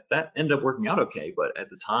 okay, that ended up working out okay. But at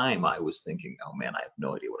the time I was thinking, oh man, I have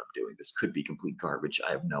no idea what I'm doing. This could be complete garbage.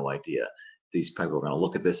 I have no idea. These people are going to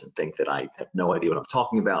look at this and think that I have no idea what I'm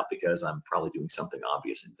talking about because I'm probably doing something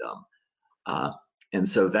obvious and dumb. And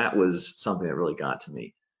so that was something that really got to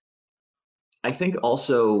me. I think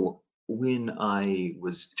also when I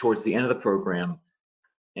was towards the end of the program,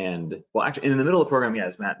 and well, actually in the middle of the program, yeah,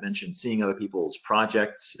 as Matt mentioned, seeing other people's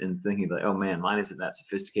projects and thinking like, oh man, mine isn't that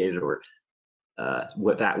sophisticated or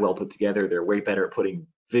what that well put together. They're way better at putting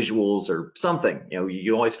visuals or something. You know,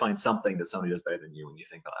 you always find something that somebody does better than you, and you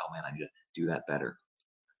think, oh man, I need to do that better.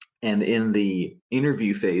 And in the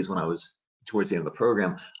interview phase, when I was towards the end of the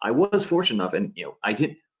program, I was fortunate enough, and you know, I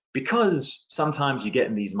did, because sometimes you get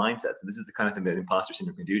in these mindsets, and this is the kind of thing that imposter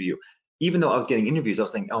syndrome can do to you. Even though I was getting interviews, I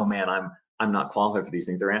was thinking, oh man, I'm not qualified for these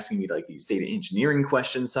things. They're asking me like these data engineering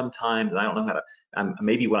questions sometimes, and I don't know how to.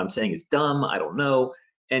 Maybe what I'm saying is dumb. I don't know.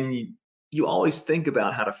 And you always think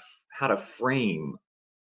about how to frame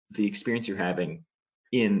the experience you're having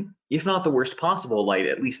in, if not the worst possible light,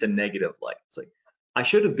 at least a negative light. It's like I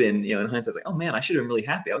should have been, you know, in hindsight, it's like, oh man, I should have been really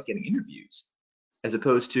happy I was getting interviews, as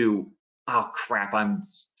opposed to, oh crap, I'm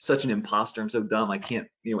such an imposter, I'm so dumb, I can't,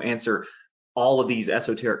 answer all of these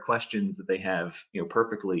esoteric questions that they have,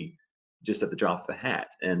 perfectly just at the drop of a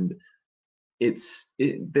hat. And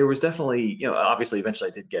there was definitely, obviously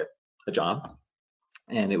eventually I did get a job,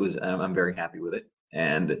 and it was, I'm very happy with it.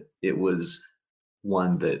 And it was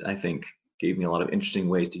one that I think gave me a lot of interesting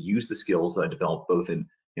ways to use the skills that I developed both in,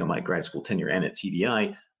 my grad school tenure and at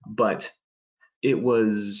TDI. But it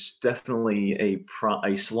was definitely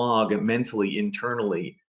a slog mentally,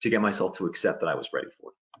 internally, to get myself to accept that I was ready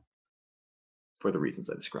for the reasons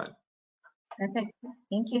I described. Perfect.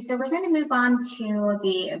 Thank you. So we're going to move on to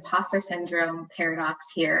the imposter syndrome paradox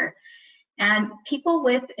here. And people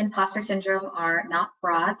with imposter syndrome are not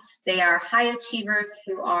frauds. They are high achievers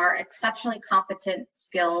who are exceptionally competent,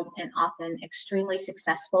 skilled, and often extremely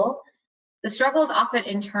successful. The struggle is often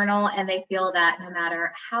internal, and they feel that no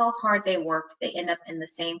matter how hard they work, they end up in the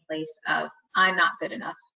same place of, I'm not good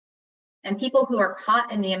enough. And people who are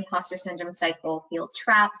caught in the imposter syndrome cycle feel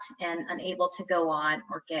trapped and unable to go on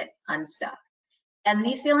or get unstuck. And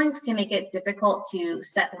these feelings can make it difficult to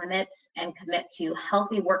set limits and commit to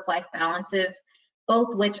healthy work-life balances,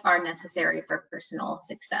 both which are necessary for personal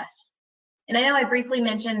success. And I know I briefly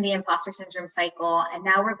mentioned the imposter syndrome cycle, and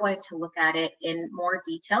now we're going to look at it in more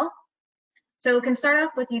detail. So it can start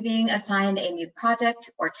off with you being assigned a new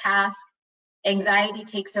project or task. Anxiety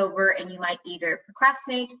takes over, and you might either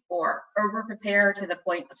procrastinate or over-prepare to the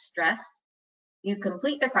point of stress. You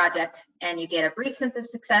complete the project, and you get a brief sense of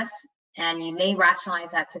success, and you may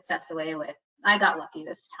rationalize that success away with, I got lucky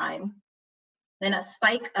this time. Then a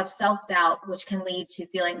spike of self-doubt, which can lead to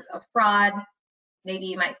feelings of fraud. Maybe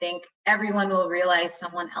you might think everyone will realize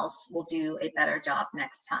someone else will do a better job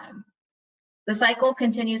next time. The cycle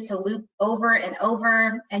continues to loop over and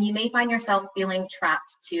over, and you may find yourself feeling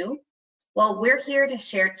trapped too. Well, we're here to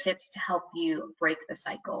share tips to help you break the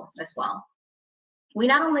cycle as well. We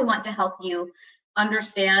not only want to help you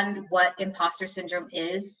understand what imposter syndrome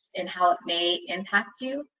is and how it may impact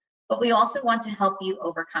you, but we also want to help you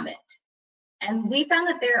overcome it. And we found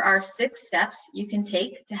that there are 6 steps you can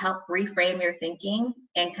take to help reframe your thinking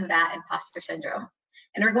and combat imposter syndrome.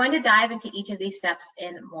 And we're going to dive into each of these steps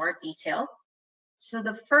in more detail. So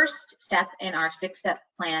the first step in our 6-step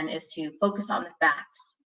plan is to focus on the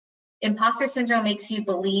facts. Imposter syndrome makes you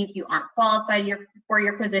believe you aren't qualified for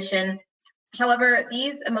your position. However,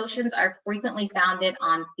 these emotions are frequently founded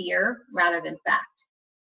on fear rather than fact.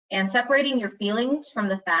 And separating your feelings from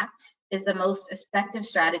the fact is the most effective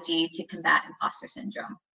strategy to combat imposter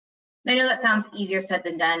syndrome. And I know that sounds easier said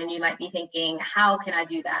than done, and you might be thinking, how can I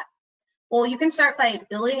do that? Well, you can start by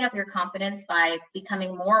building up your confidence by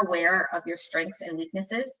becoming more aware of your strengths and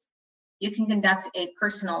weaknesses. You can conduct a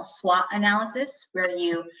personal SWOT analysis where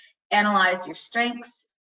you analyze your strengths,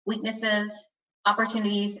 weaknesses,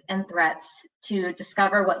 opportunities, and threats to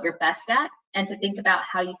discover what you're best at and to think about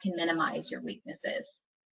how you can minimize your weaknesses.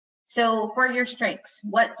 So for your strengths,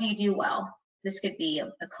 what do you do well? This could be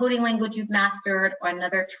a coding language you've mastered or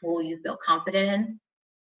another tool you feel confident in.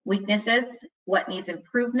 Weaknesses, what needs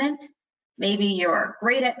improvement? Maybe you're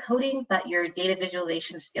great at coding, but your data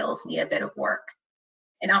visualization skills need a bit of work.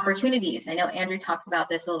 And opportunities, I know Andrew talked about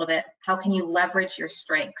this a little bit. How can you leverage your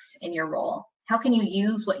strengths in your role? How can you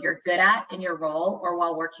use what you're good at in your role or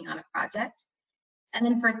while working on a project? And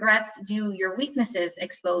then for threats, do your weaknesses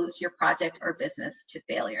expose your project or business to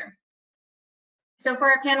failure? So for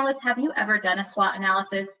our panelists, have you ever done a SWOT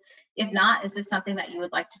analysis? If not, is this something that you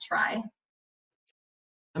would like to try?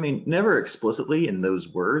 I mean, never explicitly in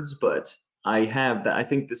those words, but I have that. I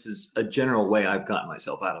think this is a general way I've gotten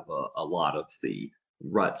myself out of a lot of the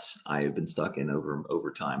ruts I have been stuck in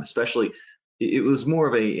over time. Especially, it was more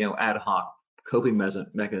of a ad hoc coping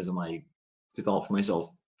mechanism I developed for myself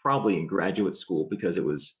probably in graduate school, because it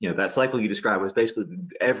was that cycle you described was basically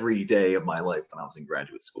every day of my life when I was in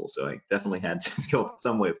graduate school. So I definitely had to come up with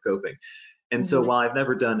some way of coping. And so while I've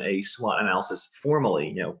never done a SWOT analysis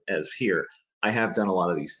formally, as here, I have done a lot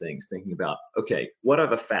of these things, thinking about, okay, what are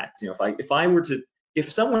the facts?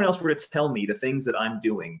 If someone else were to tell me the things that I'm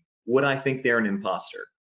doing, would I think they're an imposter?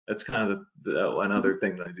 That's kind of another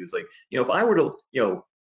thing that I do is like, if I were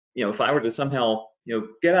to somehow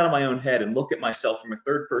get out of my own head and look at myself from a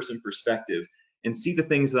third person perspective and see the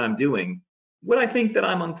things that I'm doing, would I think that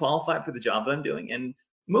I'm unqualified for the job that I'm doing? And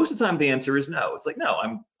most of the time the answer is no. It's like, no,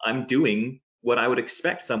 I'm doing what I would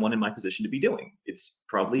expect someone in my position to be doing. It's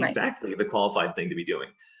probably exactly the qualified thing to be doing.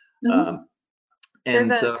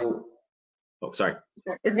 Sorry.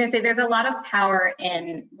 I was going to say, there's a lot of power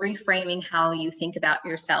in reframing how you think about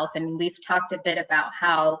yourself. And we've talked a bit about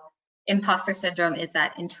how imposter syndrome is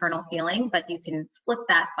that internal feeling, but you can flip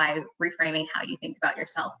that by reframing how you think about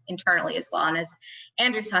yourself internally as well. And as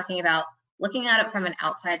Andrew's talking about, looking at it from an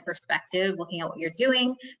outside perspective, looking at what you're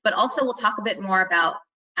doing, but also we'll talk a bit more about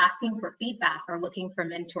asking for feedback or looking for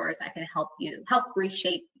mentors that can help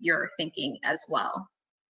reshape your thinking as well.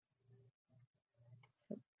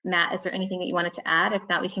 So, Matt, is there anything that you wanted to add? If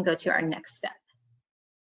not, we can go to our next step.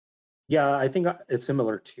 Yeah, I think it's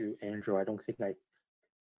similar to Andrew. I don't think I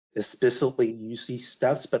explicitly use these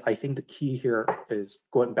steps, but I think the key here is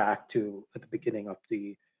going back to at the beginning of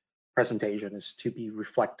the presentation is to be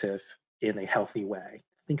reflective in a healthy way.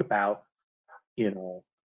 Think about,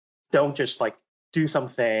 don't just like do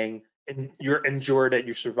something and you're injured and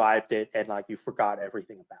you survived it and like you forgot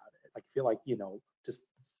everything about it. Like I feel like, just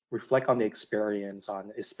reflect on the experience,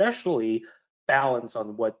 on especially balance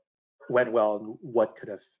on what went well and what could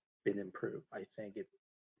have been improved. I think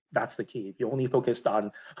that's the key. If you only focused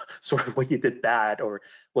on sort of what you did bad or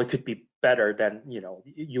what could be better, then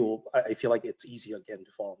I feel like it's easy again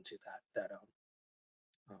to fall into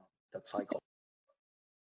that cycle.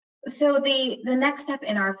 So the next step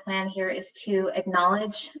in our plan here is to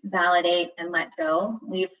acknowledge, validate, and let go.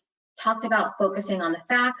 We've talked about focusing on the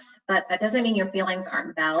facts, but that doesn't mean your feelings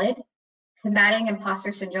aren't valid. Combating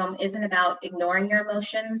imposter syndrome isn't about ignoring your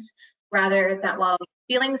emotions, rather that while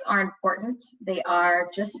feelings are important, they are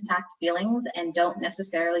just in fact feelings and don't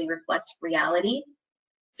necessarily reflect reality.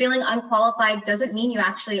 Feeling unqualified doesn't mean you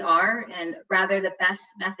actually are, and rather the best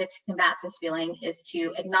method to combat this feeling is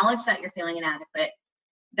to acknowledge that you're feeling inadequate,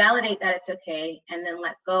 validate that it's okay, and then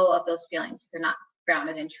let go of those feelings if you're not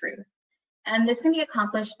grounded in truth. And this can be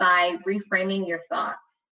accomplished by reframing your thoughts.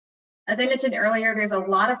 As I mentioned earlier, there's a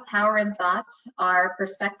lot of power in thoughts. Our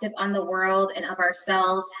perspective on the world and of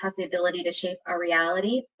ourselves has the ability to shape our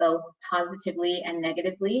reality, both positively and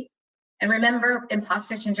negatively. And remember,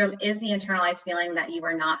 imposter syndrome is the internalized feeling that you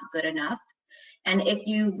are not good enough. And if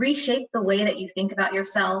you reshape the way that you think about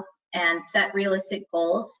yourself and set realistic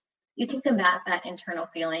goals, you can combat that internal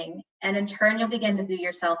feeling. And in turn, you'll begin to view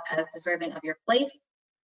yourself as deserving of your place.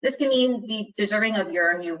 This can mean be deserving of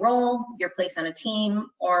your new role, your place on a team,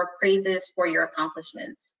 or praises for your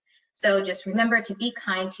accomplishments. So just remember to be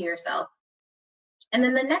kind to yourself. And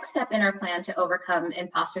then the next step in our plan to overcome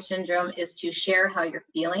imposter syndrome is to share how you're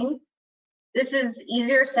feeling. This is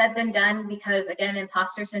easier said than done because, again,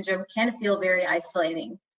 imposter syndrome can feel very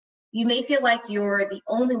isolating. You may feel like you're the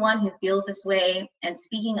only one who feels this way, and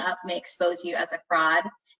speaking up may expose you as a fraud.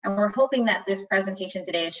 And we're hoping that this presentation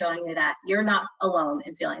today is showing you that you're not alone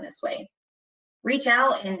in feeling this way. Reach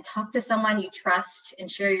out and talk to someone you trust and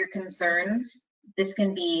share your concerns. This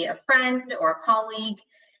can be a friend or a colleague,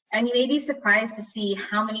 and you may be surprised to see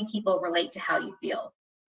how many people relate to how you feel.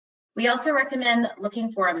 We also recommend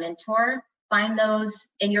looking for a mentor. Find those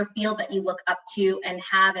in your field that you look up to and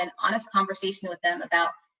have an honest conversation with them about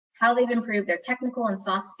how they've improved their technical and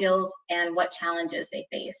soft skills and what challenges they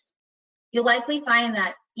faced. You'll likely find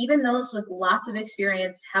that even those with lots of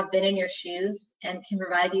experience have been in your shoes and can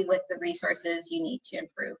provide you with the resources you need to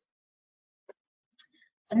improve.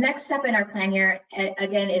 The next step in our plan here,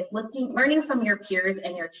 again, is learning from your peers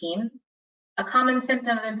and your team. A common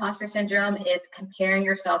symptom of imposter syndrome is comparing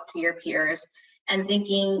yourself to your peers and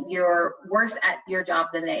thinking you're worse at your job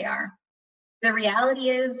than they are. The reality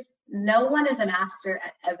is no one is a master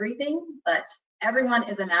at everything, but everyone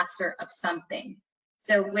is a master of something.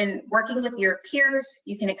 So when working with your peers,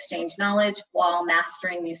 you can exchange knowledge while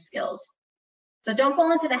mastering new skills. So don't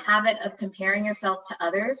fall into the habit of comparing yourself to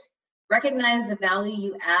others. Recognize the value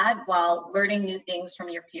you add while learning new things from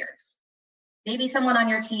your peers. Maybe someone on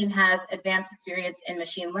your team has advanced experience in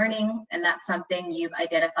machine learning, and that's something you've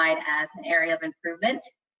identified as an area of improvement.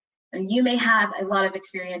 And you may have a lot of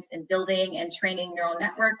experience in building and training neural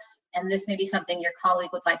networks, and this may be something your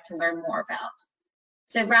colleague would like to learn more about.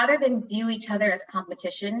 So rather than view each other as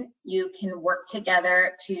competition, you can work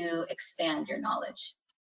together to expand your knowledge.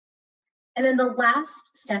 And then the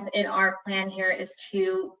last step in our plan here is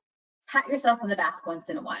to pat yourself on the back once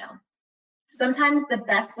in a while. Sometimes the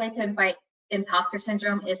best way to fight imposter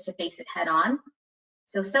syndrome is to face it head on.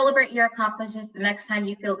 So celebrate your accomplishments the next time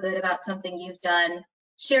you feel good about something you've done.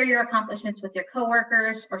 Share your accomplishments with your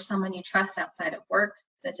coworkers or someone you trust outside of work,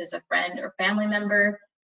 such as a friend or family member.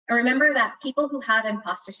 And remember that people who have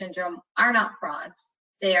imposter syndrome are not frauds.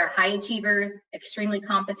 They are high achievers, extremely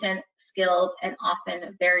competent, skilled, and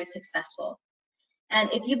often very successful. And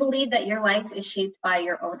if you believe that your life is shaped by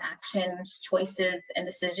your own actions, choices, and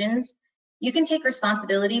decisions, you can take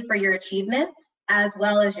responsibility for your achievements as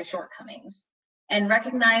well as your shortcomings. and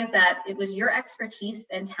recognize that it was your expertise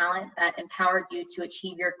and talent that empowered you to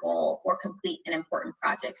achieve your goal or complete an important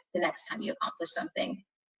project the next time you accomplish something.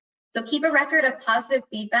 So keep a record of positive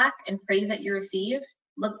feedback and praise that you receive.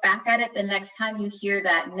 Look back at it the next time you hear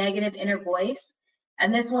that negative inner voice,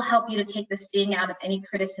 and this will help you to take the sting out of any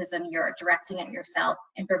criticism you're directing at yourself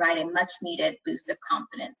and provide a much needed boost of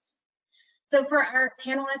confidence. So for our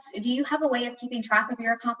panelists, do you have a way of keeping track of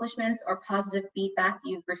your accomplishments or positive feedback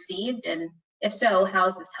you've received? And if so, how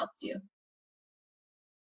has this helped you?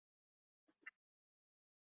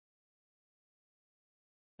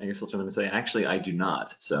 I guess I'll jump in and say, actually, I do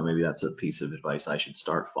not. So maybe that's a piece of advice I should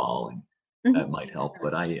start following. That might help,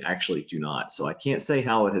 but I actually do not. So I can't say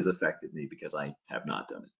how it has affected me because I have not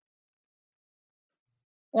done it.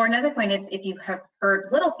 Or another point is, if you have heard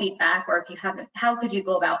little feedback, or if you haven't, how could you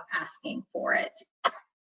go about asking for it?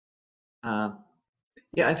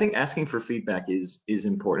 Yeah, I think asking for feedback is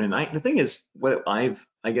important. And the thing is, I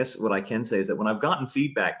guess what I can say is that when I've gotten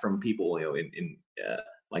feedback from people, in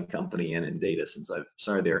my company and in data since I've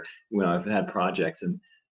started there, when I've had projects, and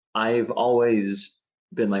I've always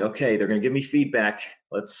been like, okay, they're gonna give me feedback.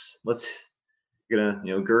 Let's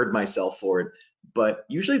gonna gird myself for it. But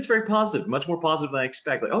usually it's very positive, much more positive than I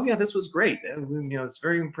expect. Like, oh yeah, this was great. It's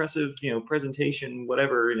very impressive, presentation,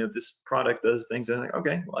 whatever. This product does things. And I'm like,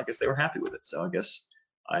 okay, well, I guess they were happy with it. So I guess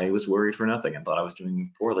I was worried for nothing and thought I was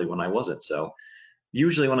doing poorly when I wasn't. So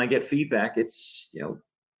usually when I get feedback, it's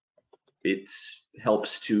it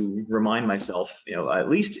helps to remind myself, at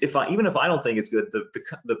least even if I don't think it's good,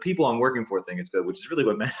 the people I'm working for think it's good, which is really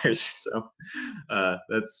what matters. So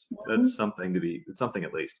that's something it's something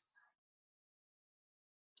at least.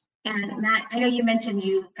 And Matt, I know you mentioned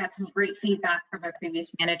you got some great feedback from a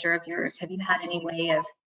previous manager of yours. Have you had any way of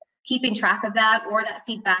keeping track of that, or that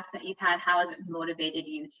feedback that you've had, how has it motivated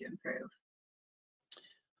you to improve?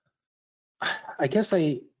 I guess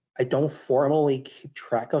I don't formally keep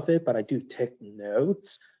track of it, but I do take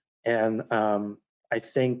notes. And I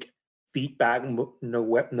think feedback,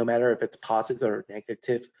 no matter if it's positive or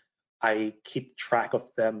negative, I keep track of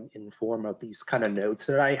them in form of these kind of notes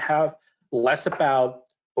that I have, less about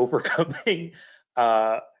overcoming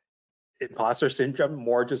imposter syndrome,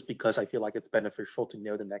 more just because I feel like it's beneficial to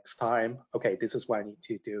know the next time, okay, this is what I need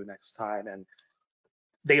to do next time. And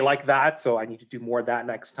they like that, so I need to do more of that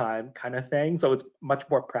next time, kind of thing. So it's much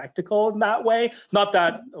more practical in that way. Not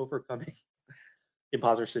that overcoming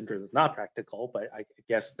imposter syndrome is not practical, but I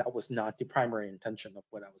guess that was not the primary intention of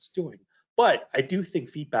what I was doing. But I do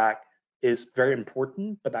think feedback is very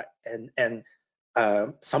important, but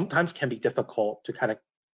sometimes can be difficult to kind of,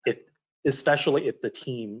 especially if the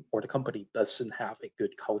team or the company doesn't have a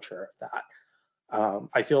good culture of that.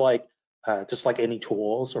 I feel like just like any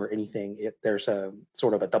tools or anything, there's a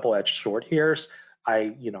sort of a double-edged sword here.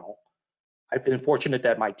 I've been fortunate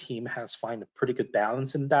that my team has found a pretty good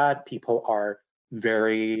balance in that. People are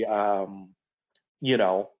very,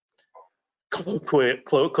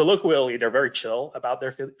 colloquially, they're very chill about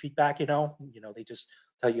their feedback. They just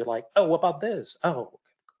tell you like, oh, what about this? Oh,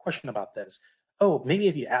 question about this. Oh, maybe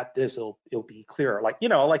if you add this, it'll be clearer. Like,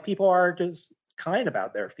 like people are just kind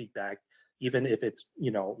about their feedback, even if it's,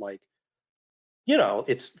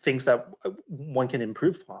 it's things that one can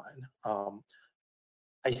improve on.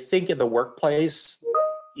 I think in the workplace,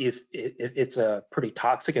 if it's a pretty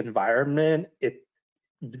toxic environment,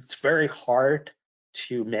 it's very hard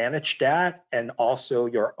to manage that, and also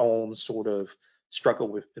your own sort of struggle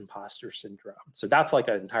with imposter syndrome. So that's like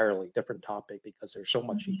an entirely different topic because there's so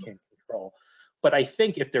much you can't control. But I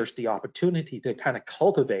think if there's the opportunity to kind of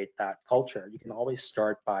cultivate that culture, you can always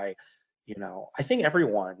start by, I think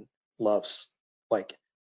everyone loves like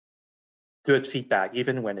good feedback,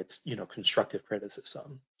 even when it's, constructive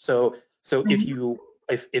criticism. So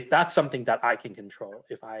if that's something that I can control,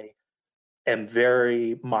 if I am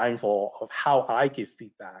very mindful of how I give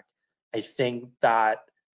feedback, I think that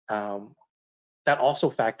that also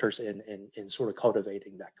factors in sort of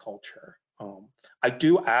cultivating that culture. I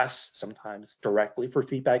do ask sometimes directly for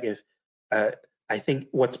feedback. If I think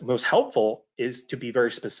what's most helpful is to be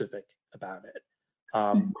very specific about it.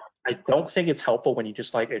 I don't think it's helpful when you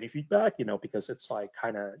just like any feedback, because it's like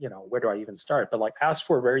kind of, where do I even start? But like ask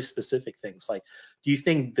for very specific things. Like, do you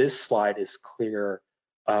think this slide is clear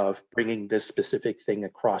of bringing this specific thing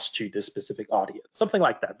across to this specific audience? Something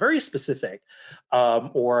like that, very specific.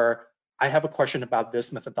 Or I have a question about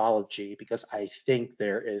this methodology because I think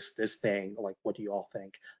there is this thing, like, what do you all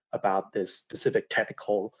think about this specific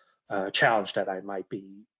technical challenge that I might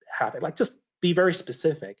be having? Like, just be very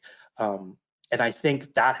specific. And I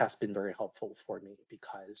think that has been very helpful for me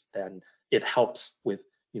because then it helps with,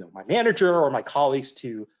 my manager or my colleagues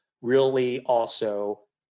to really also,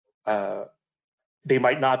 they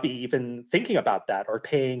might not be even thinking about that or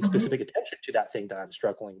paying specific attention to that thing that I'm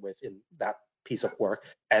struggling with in that piece of work.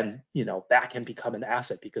 And that can become an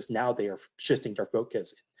asset, because now they are shifting their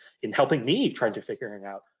focus in helping me trying to figuring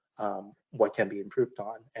out what can be improved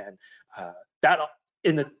on. And that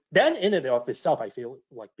in and of itself, I feel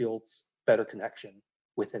like builds better connection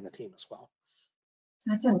within the team as well.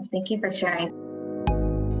 Awesome. Thank you for sharing.